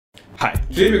Hi,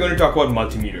 today we're going to talk about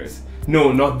multimeters.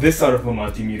 No, not this sort of a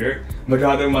multimeter, but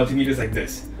rather multimeters like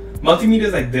this.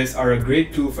 Multimeters like this are a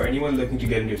great tool for anyone looking to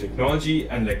get into technology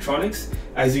and electronics,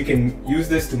 as you can use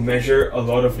this to measure a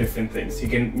lot of different things. You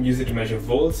can use it to measure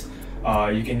volts,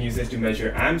 you can use it to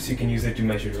measure amps, you can use it to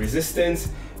measure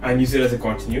resistance, and use it as a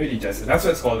continuity tester. That's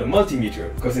why it's called a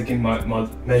multimeter, because it can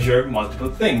measure multiple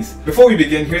things. Before we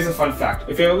begin, here's a fun fact.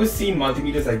 If you've ever seen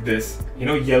multimeters like this, you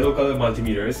know, yellow color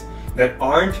multimeters that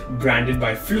aren't branded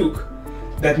by Fluke,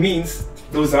 that means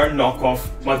those are knockoff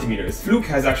multimeters. Fluke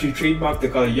has actually trademarked the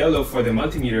color yellow for their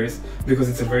multimeters because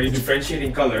it's a very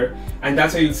differentiating color, and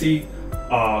that's why you'll see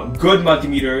good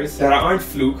multimeters that aren't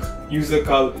Fluke use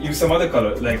some other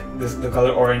color, like the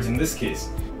color orange in this case.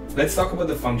 Let's talk about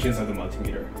the functions of the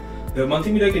multimeter. The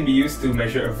multimeter can be used to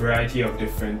measure a variety of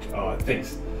different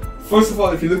things. First of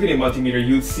all, if you look at a multimeter,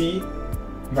 you'll see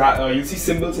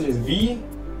symbols such as V,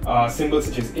 symbols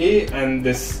such as A, and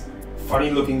this funny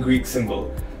looking Greek symbol.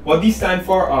 What these stand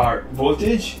for are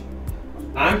voltage,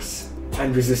 amps,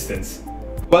 and resistance.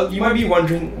 Well, you might be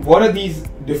wondering, what are these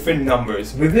different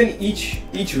numbers within each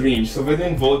range? So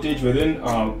within voltage, within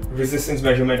resistance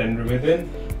measurement, and within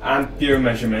ampere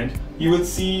measurement, you will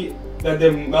see that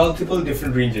there are multiple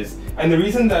different ranges. And the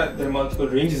reason that there are multiple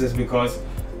ranges is because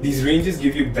these ranges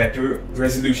give you better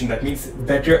resolution. That means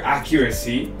better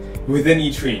accuracy within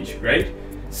each range, right?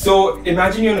 So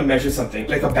imagine you want to measure something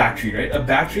like a battery, right? A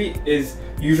battery is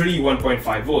usually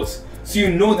 1.5 volts. So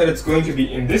you know that it's going to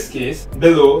be, in this case,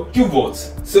 below 2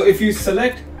 volts. So if you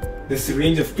select this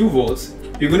range of 2 volts,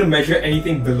 you're going to measure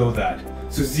anything below that.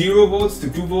 So 0 volts to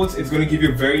 2 volts, it's going to give you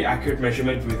a very accurate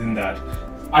measurement within that.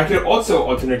 I could also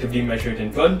alternatively measure it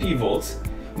in 20 volts,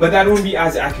 but that won't be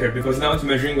as accurate because now it's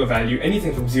measuring a value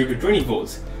anything from 0 to 20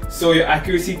 volts. So your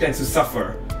accuracy tends to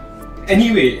suffer.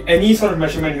 Anyway, any sort of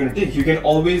measurement you're going to take, you can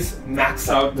always max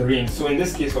out the range. So in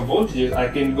this case for voltages, I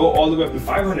can go all the way up to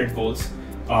 500 volts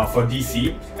for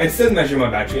DC and still measure my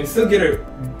battery and still get a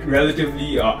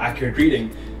relatively accurate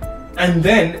reading. And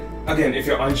then, again, if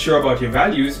you're unsure about your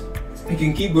values, you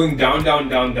can keep going down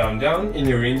in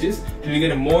your ranges till you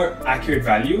get a more accurate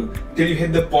value, till you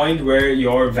hit the point where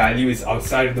your value is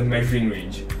outside of the measuring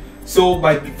range. So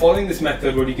by following this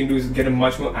method, what you can do is get a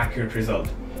much more accurate result.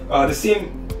 The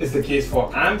same is the case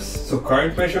for amps, so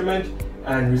current measurement,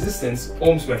 and resistance,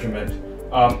 ohms measurement.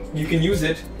 You can use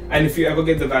it, and if you ever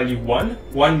get the value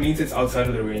 1 means it's outside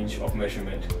of the range of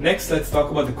measurement. Next, let's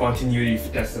talk about the continuity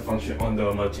tester function on the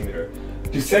multimeter.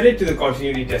 To set it to the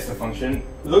continuity tester function,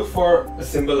 look for a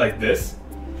symbol like this,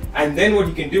 and then what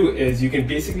you can do is you can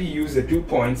basically use the 2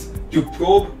 points to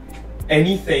probe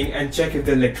anything and check if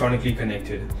they're electronically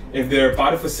connected, if they're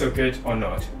part of a circuit or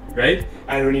not, right?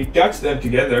 And when you touch them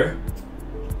together,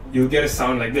 you'll get a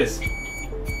sound like this,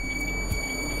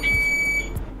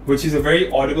 which is a very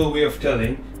audible way of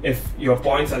telling if your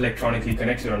points are electronically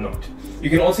connected or not. You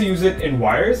can also use it in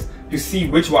wires to see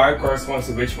which wire corresponds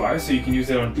to which wire, so you can use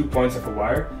it on 2 points of a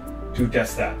wire to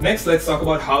test that. Next, let's talk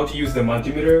about how to use the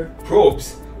multimeter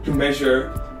probes to measure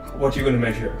what you're going to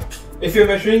measure. If you're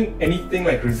measuring anything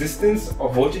like resistance or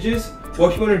voltages,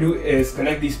 what you want to do is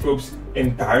connect these probes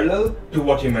in parallel to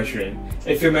what you're measuring.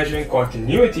 If you're measuring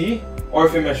continuity, or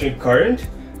if you're measuring current,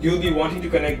 you'll be wanting to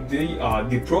connect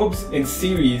the probes in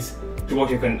series to what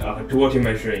you're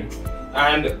measuring.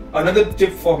 And another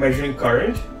tip for measuring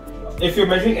current, if you're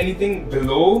measuring anything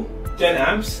below 10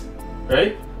 amps,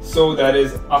 right? So that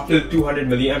is up to 200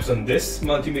 milliamps on this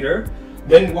multimeter,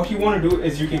 then what you want to do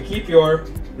is you can keep your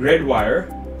red wire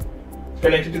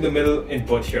connected to the middle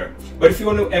input here. But if you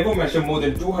want to ever measure more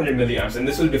than 200 milliamps, and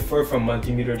this will differ from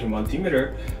multimeter to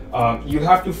multimeter, you'll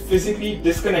have to physically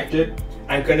disconnect it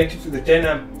and connect it to the 10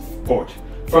 amp port.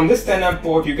 From this 10 amp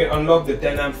port, you can unlock the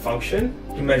 10 amp function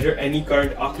to measure any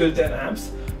current up till 10 amps.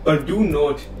 But do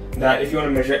note that if you want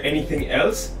to measure anything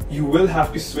else, you will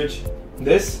have to switch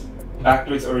this back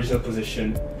to its original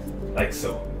position, like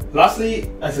so. Lastly,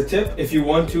 as a tip, if you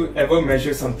want to ever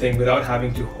measure something without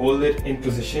having to hold it in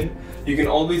position, you can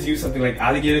always use something like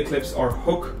alligator clips or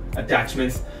hook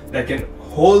attachments that can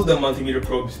hold the multimeter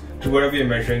probes to whatever you're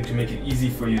measuring to make it easy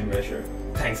for you to measure.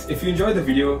 Thanks. If you enjoyed the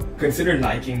video, consider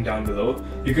liking down below.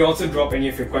 You can also drop any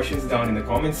of your questions down in the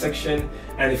comments section.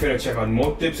 And if you want to check out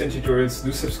more tips and tutorials,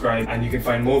 do subscribe, and you can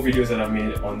find more videos that I've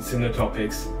made on similar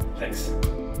topics. Thanks.